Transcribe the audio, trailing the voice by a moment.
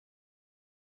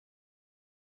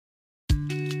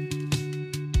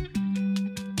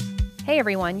Hey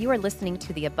everyone, you are listening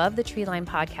to the Above the Treeline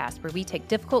podcast, where we take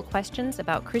difficult questions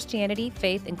about Christianity,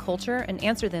 faith, and culture and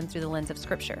answer them through the lens of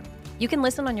Scripture. You can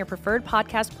listen on your preferred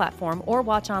podcast platform or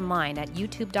watch online at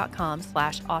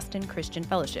youtube.com/Austin Christian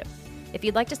Fellowship. If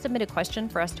you'd like to submit a question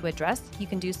for us to address, you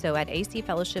can do so at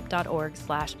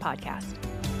acfellowship.org/podcast.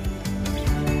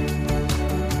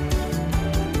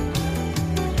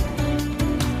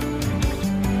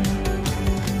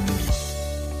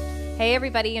 Hey,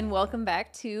 everybody, and welcome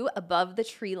back to Above the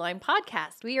Treeline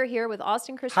podcast. We are here with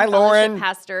Austin Christian Fellowship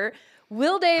Pastor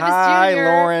Will Davis Jr. Hi,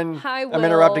 Lauren. Hi, Will. I'm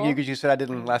interrupting you because you said I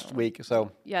didn't last week.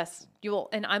 So yes, you will.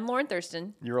 And I'm Lauren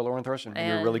Thurston. You're Lauren Thurston.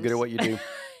 You're really good at what you do.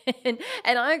 and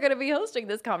I'm going to be hosting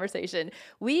this conversation.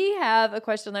 We have a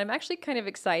question that I'm actually kind of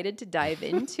excited to dive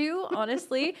into,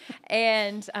 honestly,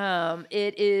 and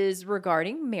it is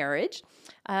regarding marriage.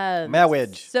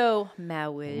 Marriage. So,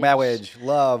 marriage. Marriage.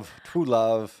 Love. True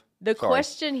love. The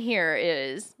question here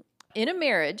is, in a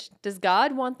marriage, does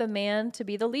God want the man to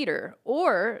be the leader,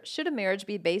 or should a marriage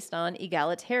be based on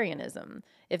egalitarianism?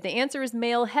 If the answer is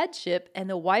male headship and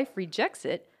the wife rejects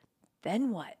it, then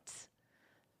what?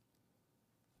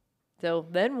 So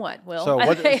then what? Well,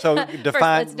 define. First, let's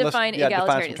define egalitarianism.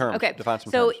 Define some terms. Okay, define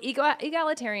some so terms.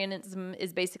 egalitarianism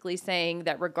is basically saying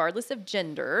that regardless of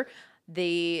gender,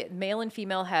 the male and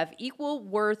female have equal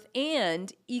worth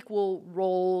and equal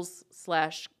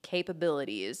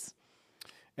roles/capabilities.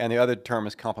 And the other term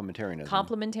is complementarianism.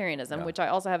 Complementarianism, which I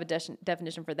also have a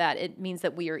definition for that. It means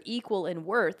that we are equal in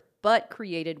worth, but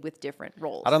created with different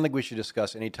roles. I don't think we should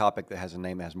discuss any topic that has a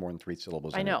name that has more than 3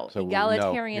 syllables. I know. In it. So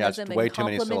Egalitarianism and way too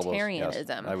many syllables.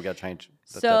 complementarianism. Yes. We got to change.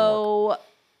 So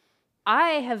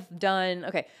I have done,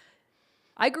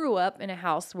 I grew up in a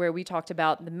house where we talked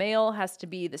about the male has to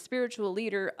be the spiritual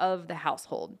leader of the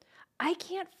household. I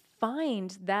can't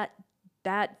find that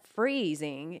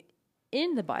phrasing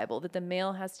in the Bible that the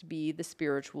male has to be the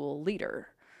spiritual leader.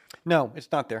 No,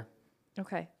 it's not there.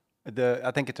 Okay.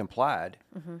 I think it's implied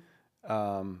in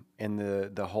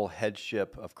the whole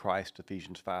headship of Christ,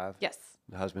 Ephesians 5. Yes.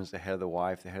 The husband's the head of the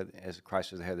wife, as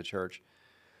Christ is the head of the church.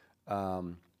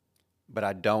 But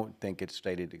I don't think it's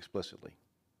stated explicitly.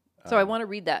 So I want to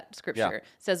read that scripture. Yeah. It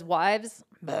says, wives,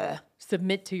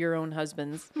 submit to your own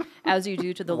husbands as you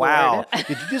do to the Wow. Lord.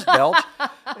 Did you just belch?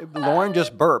 Lauren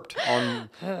just burped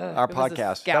on our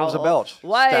podcast. That was a belch.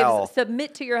 Wives, Scowl.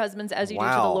 submit to your husbands as you do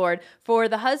to the Wow. Lord. For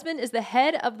the husband is the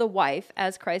head of the wife,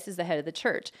 as Christ is the head of the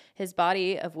church, his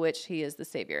body of which he is the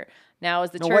Savior. Now, as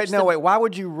the church... Wait. Why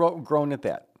would you groan at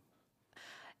that?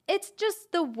 It's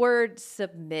just the word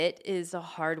submit is a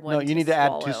hard one No, you need to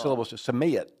add 2 swallow. syllables to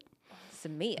submit.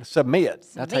 Submit. Submit.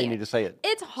 That's how you need to say it.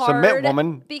 It's hard. Submit,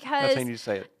 woman. Because that's how you need to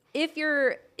say it.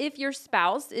 if your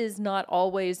spouse is not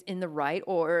always in the right,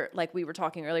 or like we were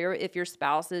talking earlier, if your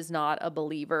spouse is not a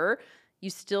believer,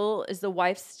 is the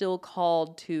wife still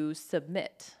called to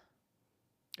submit?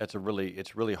 It's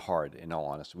really hard, in all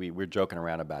honesty. We're joking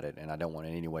around about it, and I don't want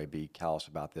in any way be callous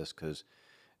about this, because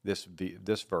this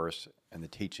verse and the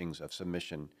teachings of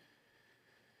submission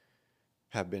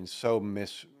have been so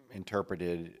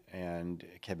misinterpreted and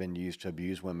have been used to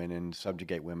abuse women and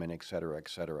subjugate women, et cetera, et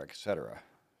cetera, et cetera.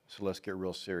 So let's get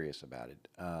real serious about it.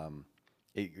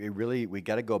 We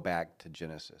got to go back to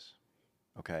Genesis,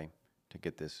 okay, to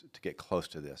get close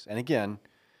to this. And again,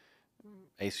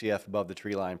 ACF Above the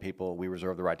Treeline people, we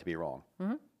reserve the right to be wrong.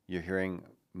 Mm-hmm. You're hearing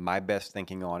my best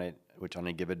thinking on it, which on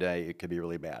a given day, it could be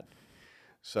really bad.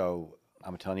 So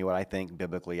I'm telling you what I think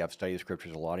biblically. I've studied the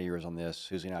scriptures a lot of years on this.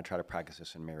 Susie and I try to practice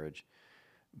this in marriage.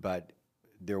 But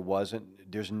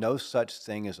there's no such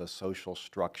thing as a social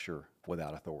structure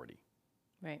without authority.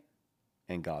 Right.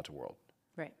 In God's world.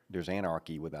 Right. There's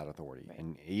anarchy without authority. Right.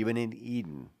 And even in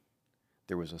Eden,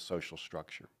 there was a social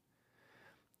structure.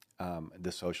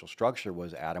 The social structure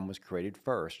was Adam was created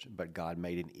first, but God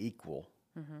made an equal,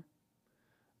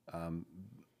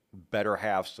 better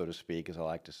half, so to speak, as I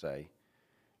like to say.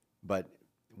 But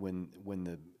when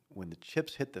the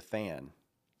chips hit the fan,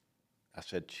 I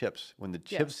said chips. When the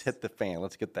chips hit the fan,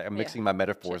 let's get that. I'm mixing my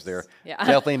metaphors there. Yeah.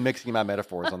 Definitely mixing my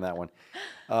metaphors on that one.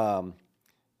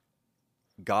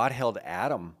 God held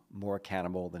Adam more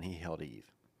accountable than he held Eve.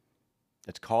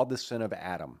 It's called the sin of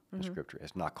Adam in Scripture.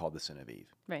 It's not called the sin of Eve.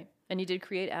 Right. And he did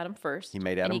create Adam first. He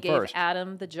made Adam first. And he gave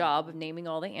Adam the job of naming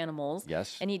all the animals.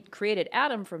 Yes. And he created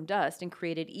Adam from dust and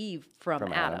created Eve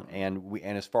from Adam. And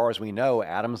as far as we know,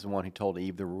 Adam's the one who told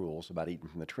Eve the rules about eating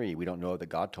from the tree. We don't know that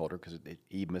God told her because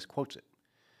Eve misquotes it.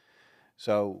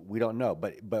 So we don't know.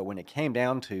 But when it came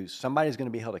down to somebody's going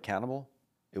to be held accountable,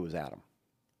 it was Adam.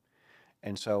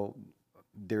 And so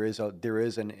there is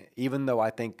an even though I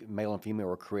think male and female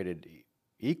were created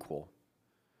equal,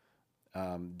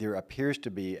 there appears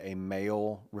to be a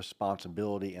male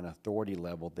responsibility and authority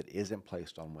level that isn't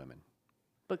placed on women.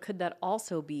 But could that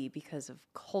also be because of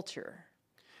culture?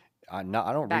 No,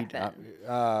 I don't Back read.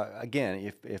 then.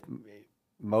 Again, if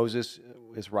Moses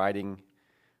is writing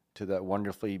to that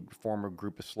wonderfully former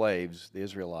group of slaves, the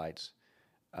Israelites,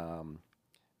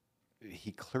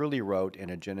 he clearly wrote in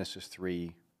a Genesis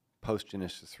 3,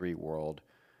 post-Genesis 3 world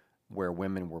where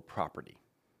women were property.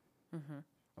 Okay?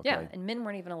 Yeah, and men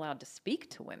weren't even allowed to speak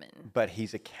to women. But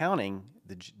he's accounting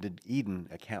the Eden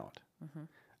account,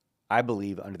 I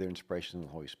believe, under the inspiration of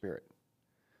the Holy Spirit.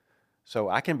 So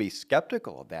I can be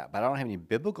skeptical of that, but I don't have any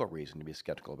biblical reason to be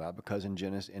skeptical about it, because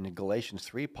in Galatians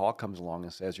 3, Paul comes along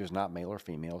and says there's not male or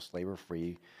female, slave or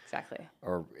free, Exactly.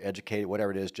 or educated,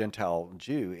 whatever it is, Gentile,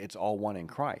 Jew, it's all one in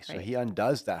Christ. So Right. he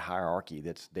undoes that hierarchy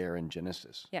that's there in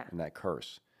Genesis, Yeah. in that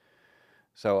curse.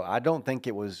 So I don't think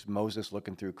it was Moses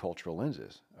looking through cultural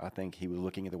lenses. I think he was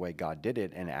looking at the way God did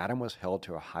it, and Adam was held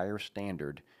to a higher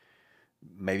standard,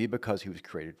 maybe because he was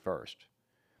created first.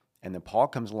 And then Paul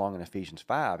comes along in Ephesians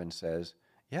 5 and says,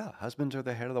 yeah, husbands are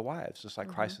the head of the wives, just like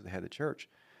Christ is the head of the church.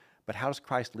 But how does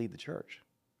Christ lead the church?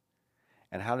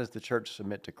 And how does the church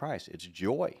submit to Christ? It's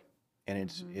joy, and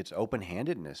it's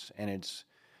open-handedness, and it's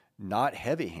not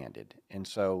heavy-handed. And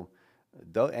so,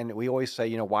 and we always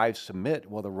say, wives submit.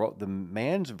 Well, the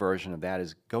man's version of that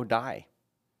is go die.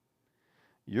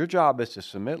 Your job is to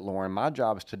submit, Lauren. My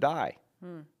job is to die.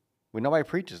 Well, nobody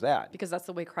preaches that. Because that's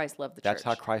the way Christ loved the That's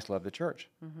church. how Christ loved the church.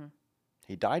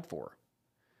 He died for her.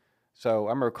 So I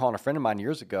remember calling a friend of mine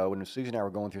years ago when Susie and I were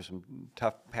going through some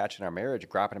tough patch in our marriage,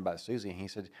 griping about Susie, and he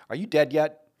said, "Are you dead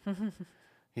yet?"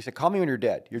 He said, "Call me when you're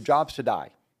dead. Your job's to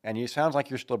die. And it sounds like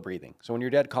you're still breathing. So when you're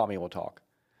dead, call me, we'll talk."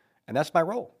 And that's my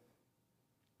role.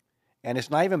 And it's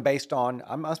not even based on,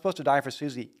 I'm supposed to die for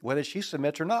Susie, whether she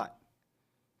submits or not.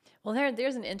 Well,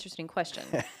 there's an interesting question.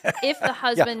 If the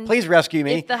husband, please rescue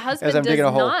me if the as husband I'm does digging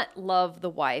a hole. not love the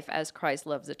wife as Christ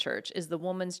loves the church, is the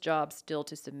woman's job still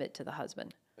to submit to the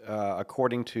husband?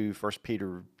 According to 1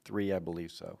 Peter 3, I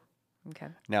believe so. Okay.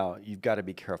 Now, you've got to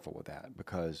be careful with that,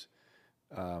 because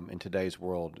in today's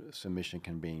world, submission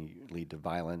can lead to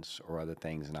violence or other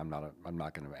things, and I'm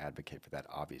not going to advocate for that,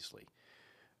 obviously.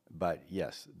 But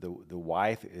yes, the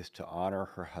wife is to honor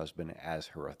her husband as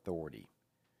her authority,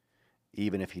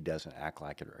 even if he doesn't act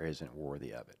like it or isn't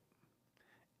worthy of it,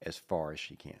 as far as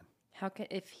she can.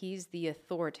 If he's the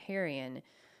authoritarian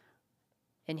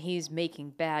and he's making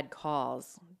bad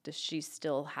calls, does she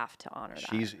still have to honor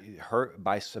that?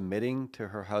 By submitting to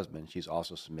her husband, she's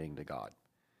also submitting to God.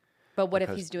 But what if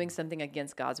he's doing something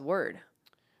against God's word?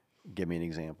 Give me an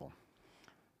example.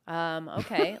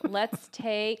 Okay, let's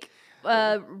take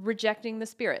rejecting the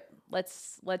Spirit.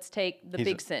 Let's take the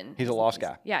big sin. He's a lost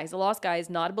guy. Yeah, he's a lost guy. He's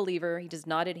not a believer. He does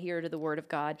not adhere to the word of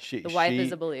God. The wife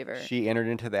is a believer. She entered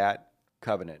into that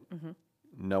covenant,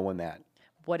 knowing that.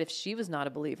 What if she was not a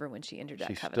believer when she entered that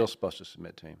She's covenant? still supposed to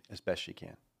submit to him as best she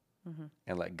can,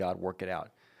 and let God work it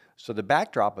out. So the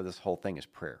backdrop of this whole thing is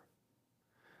prayer.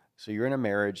 So you're in a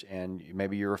marriage, and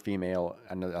maybe you're a female.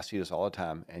 I see this all the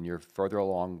time, and you're further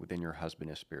along than your husband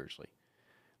is spiritually.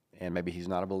 And maybe he's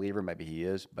not a believer, maybe he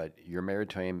is, but you're married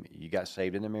to him, you got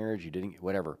saved in the marriage, you didn't,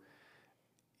 whatever.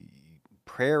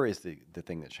 Prayer is the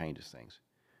thing that changes things.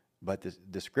 But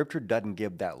the scripture doesn't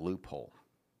give that loophole.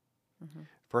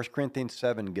 1 Corinthians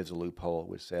 7 gives a loophole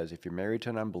which says if you're married to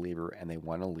an unbeliever and they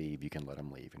want to leave, you can let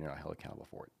them leave, and you're not held accountable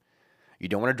for it. You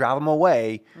don't want to drive them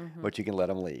away, but you can let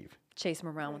them leave. Chase them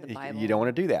around with the Bible. You don't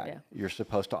want to do that. Yeah. You're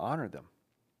supposed to honor them.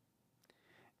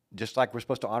 Just like we're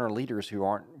supposed to honor leaders who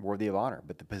aren't worthy of honor.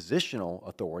 But the positional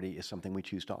authority is something we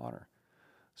choose to honor.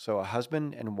 So a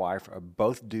husband and wife are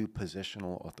both due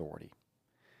positional authority.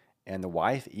 And the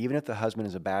wife, even if the husband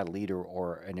is a bad leader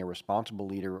or an irresponsible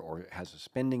leader or has a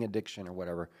spending addiction or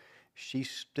whatever, she's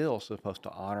still supposed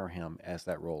to honor him as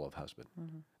that role of husband.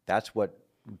 That's what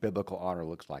biblical honor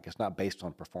looks like. It's not based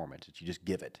on performance. It's you just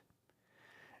give it.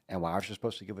 And wives are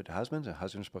supposed to give it to husbands, and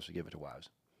husbands are supposed to give it to wives.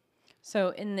 So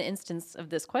in the instance of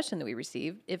this question that we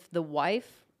received, if the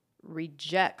wife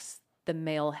rejects the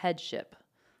male headship,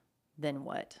 then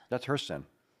what? That's her sin.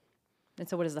 And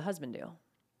so what does the husband do?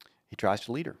 He tries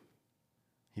to lead her.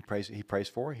 He prays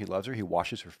for her. He loves her. He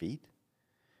washes her feet.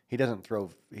 He doesn't throw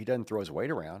his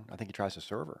weight around. I think he tries to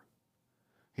serve her.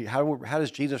 How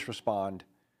does Jesus respond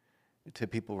to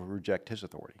people who reject his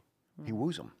authority? He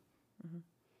woos them.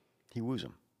 He woos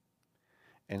them.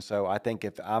 And so I think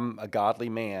if I'm a godly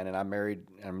man and I'm married,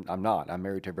 and I'm not, I'm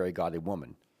married to a very godly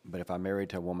woman. But if I'm married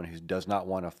to a woman who does not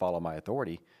want to follow my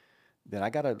authority, then I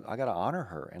gotta honor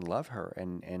her and love her,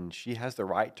 and she has the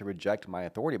right to reject my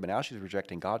authority. But now she's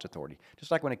rejecting God's authority.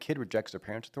 Just like when a kid rejects their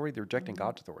parents' authority, they're rejecting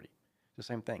God's authority. The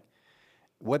same thing.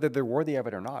 Whether they're worthy of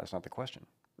it or not is not the question.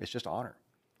 It's just honor.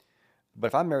 But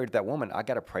if I'm married to that woman, I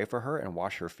got to pray for her and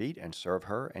wash her feet and serve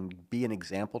her and be an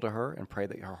example to her and pray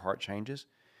that her heart changes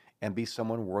and be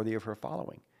someone worthy of her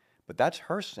following. But that's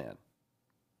her sin.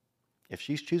 If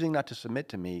she's choosing not to submit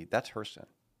to me, that's her sin.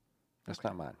 That's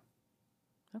not mine.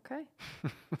 Okay.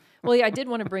 Well, yeah, I did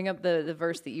want to bring up the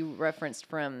verse that you referenced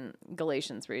from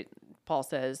Galatians, where Paul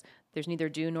says, there's neither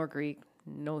Jew nor Greek,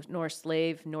 nor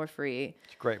slave nor free.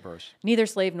 It's a great verse. Neither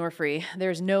slave nor free.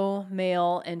 There's no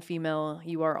male and female.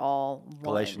 You are all one.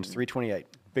 Galatians 3:28.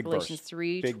 Big Galatians verse.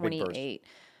 3:28.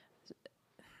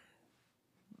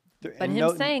 But And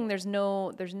him saying there's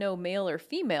no male or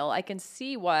female, I can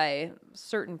see why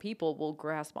certain people will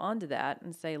grasp onto that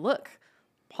and say, look,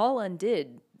 Paul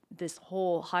undid this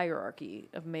whole hierarchy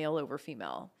of male over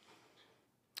female.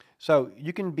 So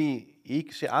you can be,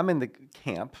 see, I'm in the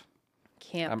camp.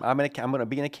 I'm going to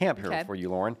be in a camp here for you,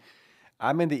 Lauren.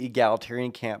 I'm in the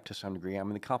egalitarian camp to some degree. I'm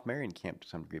in the complementarian camp to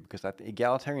some degree because the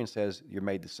egalitarian says you're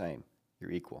made the same,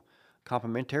 you're equal.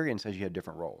 Complementarian says you have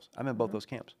different roles. I'm in both those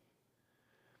camps.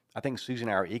 I think Susan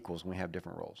and I are equals when we have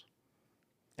different roles,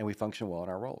 and we function well in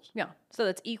our roles. Yeah, so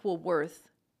that's equal worth,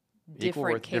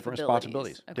 different different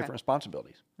responsibilities, different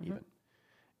responsibilities even,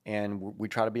 and we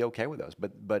try to be okay with those.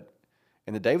 But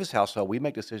in the Davis household, we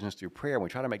make decisions through prayer, and we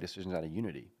try to make decisions out of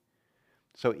unity.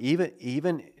 So even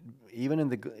in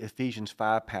the Ephesians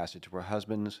 5 passage where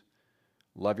husbands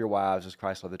love your wives as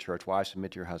Christ loved the church, wives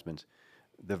submit to your husbands,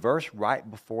 the verse right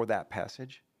before that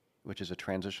passage, which is a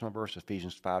transitional verse,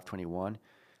 Ephesians 5:21,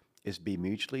 is be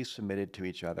mutually submitted to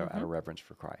each other out of reverence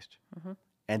for Christ.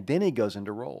 And then he goes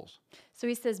into roles. So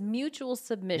he says mutual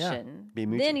submission. Be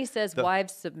mutual. Then he says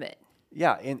wives submit.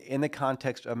 Yeah, in the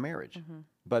context of marriage.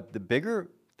 But the bigger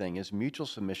thing is mutual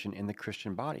submission in the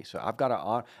Christian body. So I've got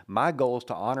to my goal is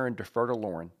to honor and defer to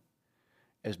Lauren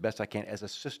as best I can as a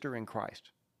sister in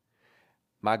Christ.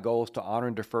 My goal is to honor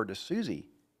and defer to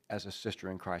Susie as a sister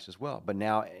in Christ as well. But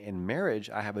now in marriage,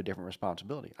 I have a different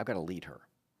responsibility. I've got to lead her.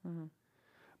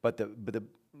 But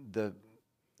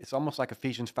it's almost like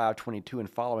Ephesians 5:22 and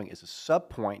following is a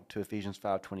subpoint to Ephesians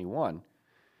 5:21,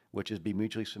 which is be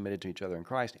mutually submitted to each other in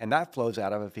Christ. And that flows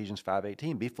out of Ephesians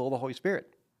 5:18, be full of the Holy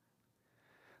Spirit.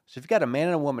 So if you've got a man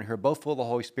and a woman who are both full of the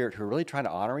Holy Spirit, who are really trying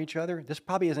to honor each other, this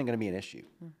probably isn't going to be an issue.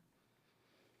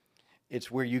 It's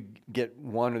where you get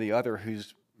one or the other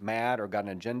who's mad or got an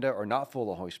agenda or not full of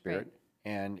the Holy Spirit,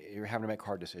 and you're having to make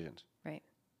hard decisions. Right.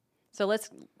 So let's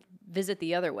visit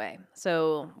the other way.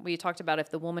 So we talked about if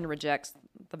the woman rejects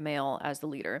the male as the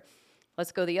leader.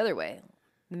 Let's go the other way.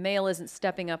 The male isn't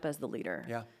stepping up as the leader.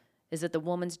 Yeah. Is it the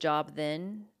woman's job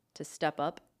then to step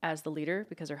up as the leader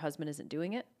because her husband isn't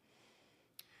doing it?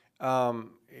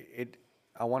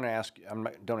 I want to ask.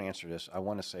 Don't answer this. I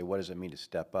want to say, what does it mean to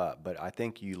step up? But I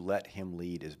think you let him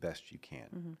lead as best you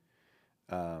can.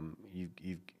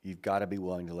 You've got to be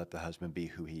willing to let the husband be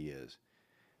who he is.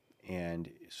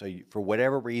 And so, for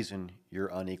whatever reason,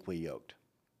 you're unequally yoked.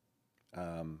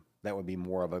 That would be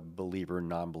more of a believer,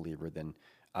 non-believer than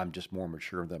I'm just more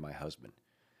mature than my husband.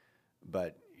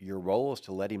 But your role is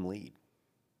to let him lead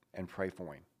and pray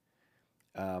for him.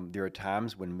 There are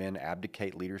times when men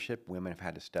abdicate leadership, women have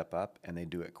had to step up, and they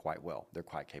do it quite well. They're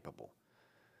quite capable.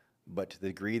 But to the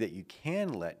degree that you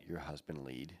can let your husband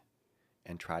lead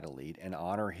and try to lead and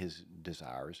honor his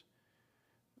desires,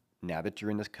 now that you're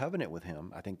in this covenant with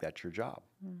him, I think that's your job,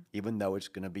 even though it's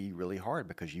going to be really hard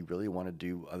because you really want to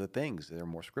do other things that are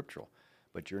more scriptural.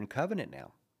 But you're in covenant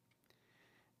now.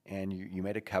 And you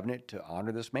made a covenant to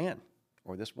honor this man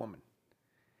or this woman,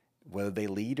 whether they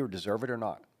lead or deserve it or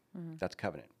not. That's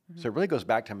covenant. So it really goes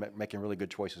back to making really good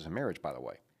choices in marriage, by the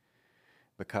way.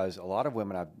 Because a lot of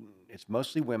women, it's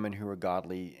mostly women who are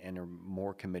godly and are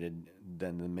more committed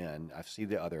than the men. I see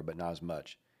the other, but not as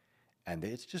much. And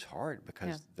it's just hard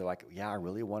because they're like, yeah, I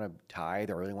really want to tithe,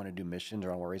 or I really want to do missions,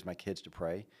 or I want to raise my kids to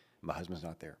pray. My husband's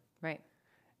not there. Right.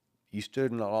 You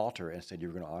stood in an altar and said you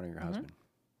were going to honor your husband.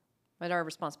 But our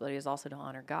responsibility is also to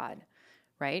honor God,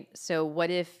 right? So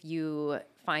what if you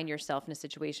find yourself in a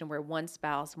situation where one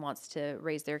spouse wants to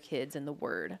raise their kids in the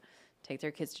Word, take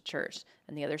their kids to church,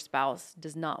 and the other spouse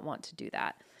does not want to do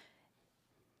that?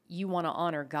 You want to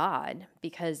honor God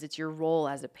because it's your role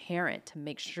as a parent to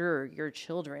make sure your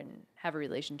children have a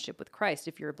relationship with Christ.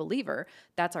 If you're a believer,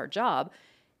 that's our job.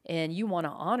 And you want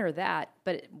to honor that.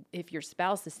 But if your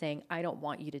spouse is saying, I don't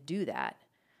want you to do that,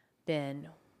 then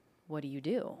what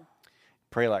do?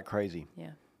 Pray like crazy.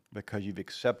 Yeah. Because you've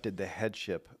accepted the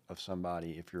headship of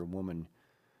somebody if you're a woman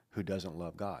who doesn't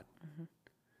love God.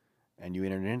 And you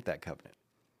entered into that covenant.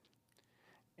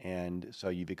 And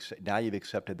so now you've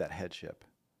accepted that headship.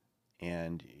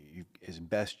 and as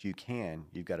best you can,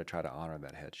 you've got to try to honor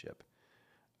that headship.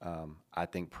 I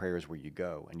think prayer is where you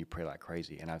go, and you pray like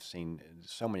crazy. And I've seen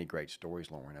so many great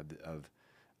stories, Lauren, of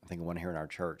I think one here in our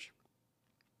church.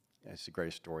 It's the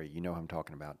greatest story. You know who I'm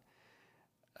talking about.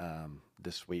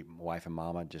 This sweet wife and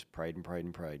mama just prayed and prayed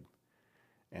and prayed.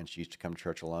 And she used to come to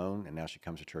church alone, and now she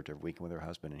comes to church every weekend with her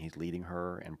husband, and he's leading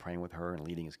her and praying with her and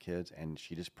leading his kids, and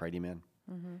she just prayed him in.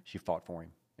 Mm-hmm. She fought for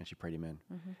him, and she prayed him in.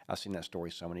 Mm-hmm. I've seen that story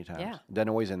so many times. Yeah. It doesn't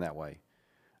always end that way.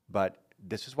 But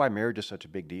this is why marriage is such a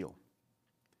big deal.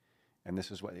 And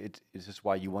this is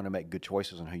why you want to make good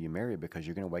choices on who you marry, because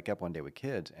you're going to wake up one day with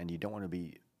kids, and you don't want to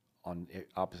be on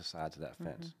opposite sides of that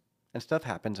fence. Mm-hmm. And stuff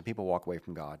happens, and people walk away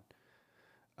from God.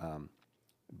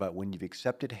 But when you've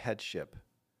accepted headship,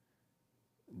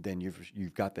 then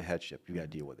you've got the headship. You've got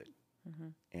to deal with it.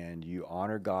 Mm-hmm. And you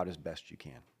honor God as best you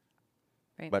can.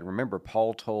 Right. But remember,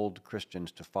 Paul told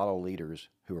Christians to follow leaders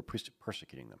who are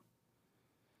persecuting them.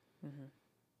 Mm-hmm.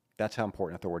 That's how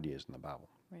important authority is in the Bible.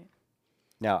 Right.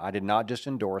 Now, I did not just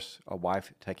endorse a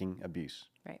wife taking abuse.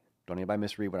 Right. Don't anybody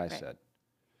misread what I said.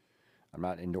 I'm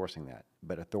not endorsing that.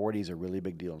 But authority is a really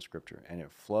big deal in Scripture, and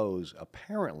it flows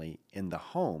apparently in the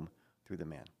home through the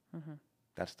man. Mm-hmm.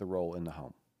 That's the role in the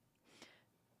home.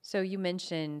 So you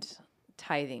mentioned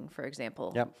tithing, for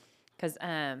example. Yep. Because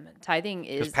tithing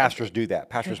is... Because pastors do that.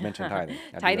 Pastors mention tithing.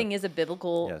 Tithing is a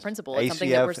biblical principle. It's something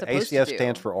that we're supposed to do. ACF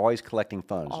stands for always collecting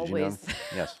funds. Always. Did you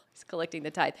know? Yes. It's collecting the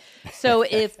tithe. So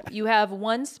if you have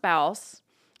one spouse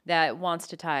that wants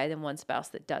to tithe and one spouse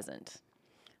that doesn't,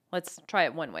 let's try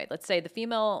it one way. Let's say the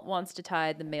female wants to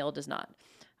tithe, the male does not.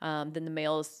 Then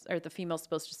the female's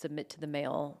supposed to submit to the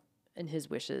male and his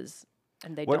wishes,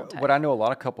 and they don't tithe. What I know a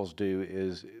lot of couples do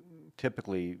is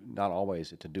typically, not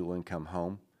always, it's a dual income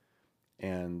home.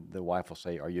 And the wife will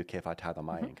say, "Are you okay if I tithe on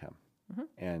my income?" Mm-hmm.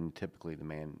 And typically the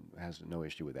man has no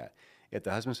issue with that. If the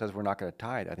husband says, "We're not going to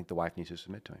tithe," I think the wife needs to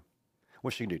submit to him.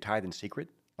 What she can do, tithe in secret?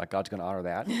 Like God's going to honor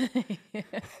that?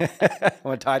 I'm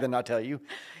going to tithe and not tell you?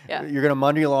 Yeah. You're going to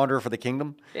money launder for the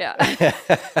kingdom? Yeah.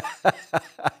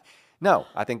 No,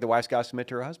 I think the wife's got to submit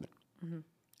to her husband. Mm-hmm.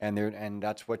 And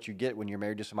that's what you get when you're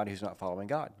married to somebody who's not following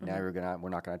God. Mm-hmm. Now we're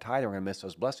not going to tithe, we're going to miss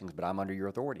those blessings, but I'm under your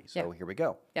authority. So here we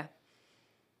go. Yeah.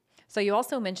 So you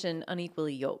also mentioned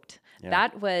unequally yoked. Yeah.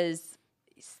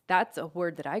 That's a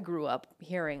word that I grew up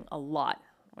hearing a lot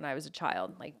when I was a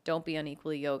child. Like, don't be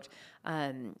unequally yoked,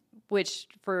 which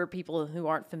for people who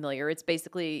aren't familiar, it's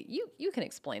basically, you can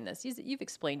explain this. You've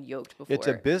explained yoked before. It's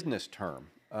a business term.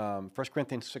 1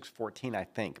 Corinthians 6:14, I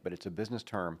think, but it's a business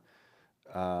term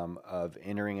of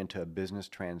entering into a business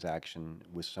transaction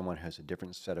with someone who has a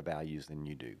different set of values than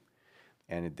you do.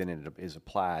 And then it is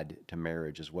applied to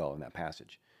marriage as well in that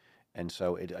passage. And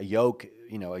so a yoke,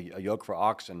 a yoke for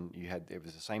oxen, it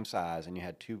was the same size, and you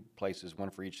had two places, one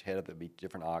for each head of the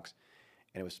different ox,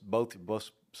 and it was both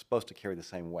supposed to carry the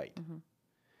same weight. Mm-hmm.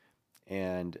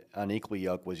 And unequally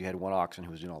yoked was you had one oxen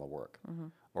who was doing all the work, mm-hmm.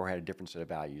 or had a different set of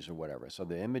values or whatever. So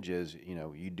the image is,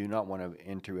 you do not want to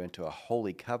enter into a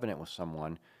holy covenant with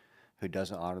someone who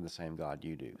doesn't honor the same God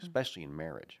you do, mm-hmm. especially in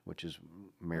marriage,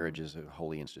 marriage is a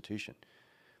holy institution.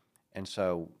 And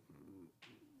so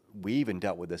we even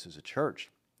dealt with this as a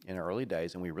church in our early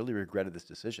days, and we really regretted this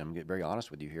decision. I'm going to get very honest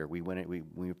with you here. When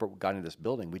we got into this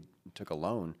building, we took a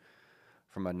loan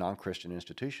from a non-Christian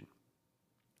institution,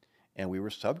 and we were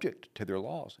subject to their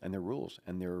laws and their rules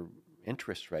and their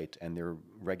interest rates and their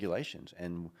regulations,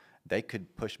 and they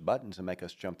could push buttons and make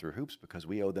us jump through hoops because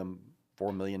we owe them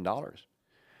 $4 million.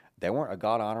 They weren't a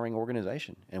God-honoring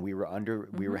organization, and we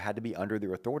had to be under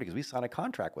their authority because we signed a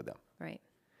contract with them. Right.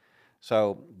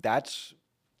 So that's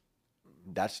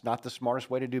not the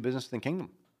smartest way to do business in the kingdom,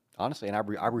 honestly. And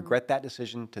I regret that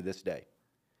decision to this day.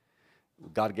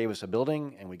 God gave us a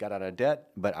building, and we got out of debt,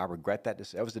 but I regret that.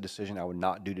 That was the decision I would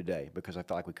not do today because I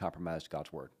felt like we compromised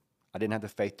God's word. I didn't have the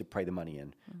faith to pray the money in.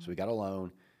 Mm-hmm. So we got a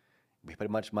loan. We put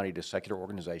much money to a secular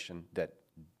organization that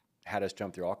had us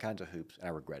jump through all kinds of hoops, and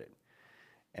I regret it.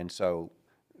 And so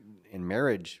in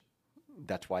marriage,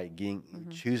 that's why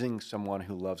choosing someone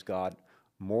who loves God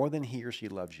more than he or she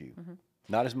loves you. Mm-hmm.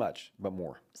 Not as much, but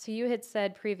more. So you had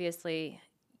said previously,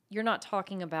 you're not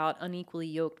talking about unequally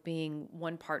yoked being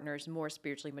one partner is more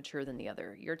spiritually mature than the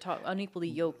other. You're unequally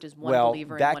yoked is one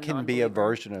believer and one non-believer. Well, that can be a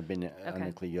version of being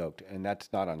unequally yoked, and that's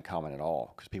not uncommon at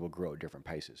all because people grow at different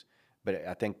paces. But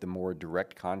I think the more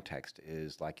direct context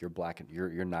is like you're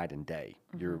night and day.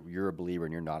 Mm-hmm. You're a believer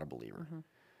and you're not a believer. Mm-hmm.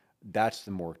 That's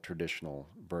the more traditional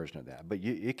version of that. But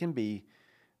it can be.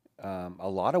 A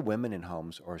lot of women in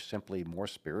homes are simply more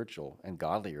spiritual and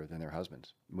godlier than their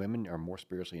husbands. Women are more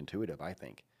spiritually intuitive, I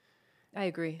think. I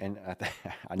agree. And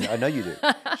I know you do.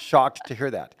 Shocked to hear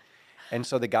that. And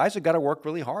so the guys have got to work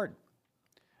really hard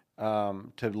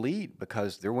to lead,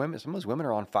 because they're women. Some of those women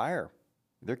are on fire.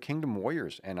 They're kingdom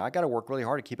warriors, and I got to work really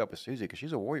hard to keep up with Susie because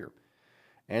she's a warrior,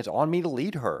 and it's on me to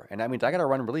lead her. And that means I got to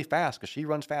run really fast because she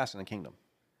runs fast in the kingdom.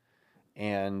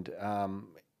 And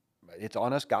it's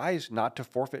on us guys not to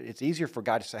forfeit. It's easier for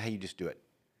God to say, "Hey, you just do it."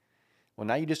 Well,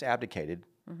 now you just abdicated.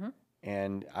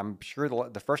 And I'm sure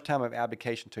the first time of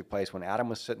abdication took place when Adam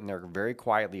was sitting there very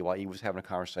quietly while Eve was having a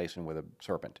conversation with a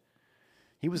serpent.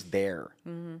 He was there.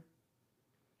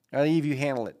 Eve, you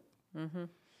handle it.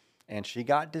 And she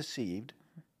got deceived.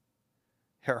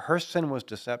 Her sin was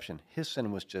deception. His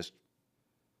sin was just,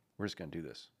 we're just going to do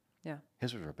this. Yeah.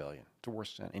 His was rebellion. It's the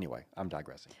worst sin. Anyway, I'm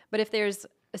digressing. But if there's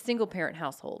a single parent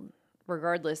household,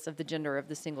 regardless of the gender of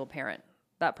the single parent,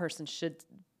 that person should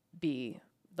be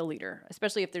the leader,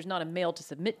 especially if there's not a male to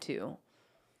submit to.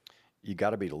 You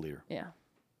got to be the leader. Yeah.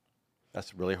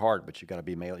 That's really hard, but you got to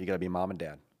be male. You got to be mom and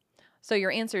dad. So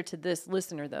your answer to this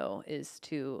listener, though, is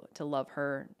to love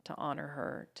her, to honor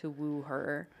her, to woo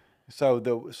her. So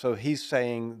he's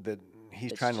saying that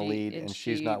he's trying to lead, and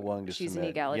she's not willing to she's submit.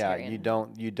 An egalitarian. Yeah,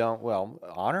 you don't. Well,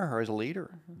 honor her as a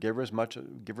leader. Give her as much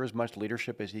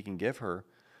leadership as he can give her,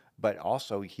 but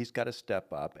also he's got to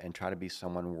step up and try to be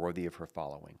someone worthy of her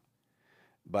following.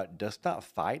 But does not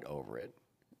fight over it.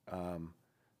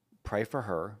 Pray for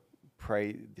her.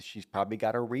 Pray that she's probably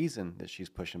got a reason that she's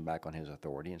pushing back on his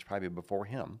authority, and it's probably before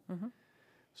him.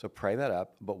 So pray that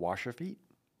up, but wash her feet.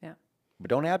 Yeah. But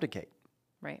don't abdicate.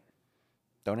 Right.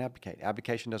 Don't abdicate.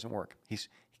 Abdication doesn't work.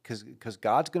 Because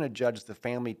God's going to judge the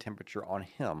family temperature on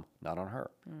him, not on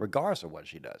her, regardless of what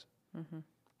she does.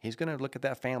 He's going to look at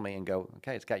that family and go,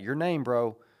 okay, it's got your name,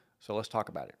 bro, so let's talk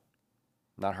about it.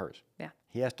 Not hers. Yeah.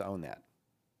 He has to own that.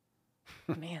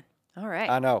 Man. All right.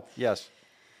 I know. Yes.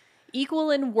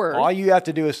 Equal in worth. All you have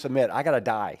to do is submit. I got to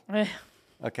die.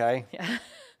 Okay? Yeah.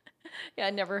 Yeah,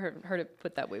 I never heard it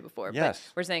put that way before. Yes.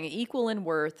 But we're saying equal in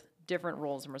worth, different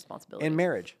roles and responsibilities. In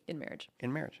marriage. In marriage.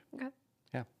 In marriage. Okay.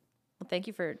 Yeah. Well, thank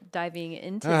you for diving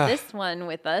into this one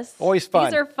with us. Always fun.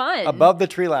 These are fun. Above the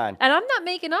tree line. And I'm not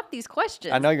making up these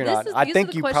questions. I know you're not. I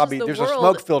think you probably, there's a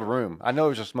smoke-filled room. I know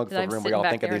there's a smoke-filled room. We all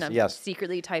think of these. Yes.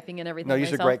 Secretly typing in everything. No,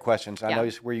 these myself. are great questions. I know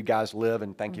where you guys live,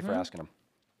 and thank you for asking them.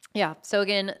 Yeah. So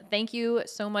again, thank you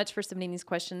so much for submitting these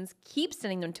questions. Keep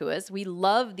sending them to us. We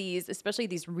love these, especially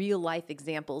these real life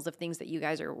examples of things that you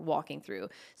guys are walking through.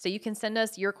 So you can send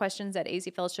us your questions at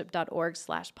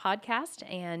azfellowship.org/podcast,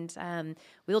 and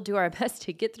we'll do our best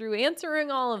to get through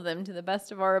answering all of them to the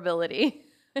best of our ability.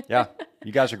 Yeah.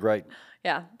 You guys are great.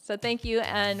 Yeah. So thank you.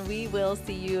 And we will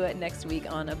see you next week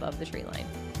on Above the Tree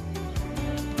Line.